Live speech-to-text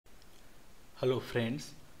Hello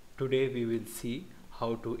friends, today we will see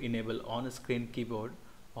how to enable on-screen keyboard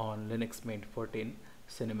on Linux Mint 14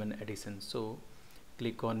 Cinnamon Edition. So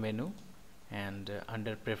click on menu and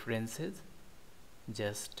under preferences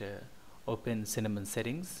just open Cinnamon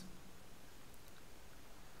settings.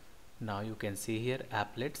 Now you can see here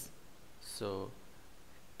applets, so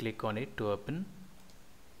click on it to open,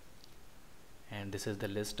 and this is the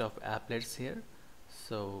list of applets here.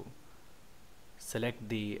 So select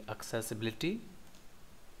the accessibility,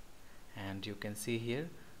 and you can see here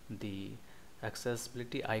the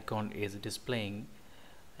accessibility icon is displaying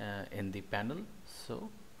in the panel. So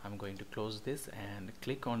I'm going to close this and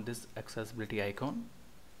click on this accessibility icon.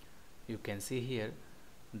 You can see here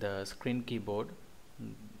the screen keyboard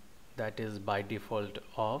that is by default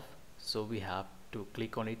off, so we have to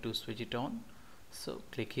click on it to switch it on. So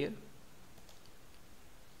click here.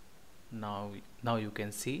 Now you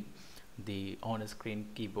can see the on-screen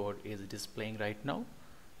keyboard is displaying right now.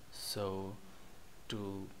 So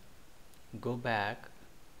to go back,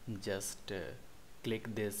 just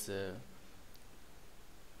click this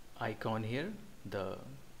icon here, the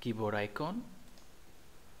keyboard icon.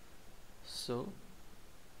 So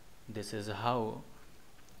this is how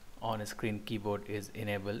on-screen keyboard is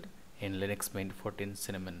enabled in Linux Mint 14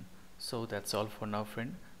 Cinnamon. So that's all for now,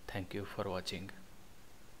 friend. Thank you for watching.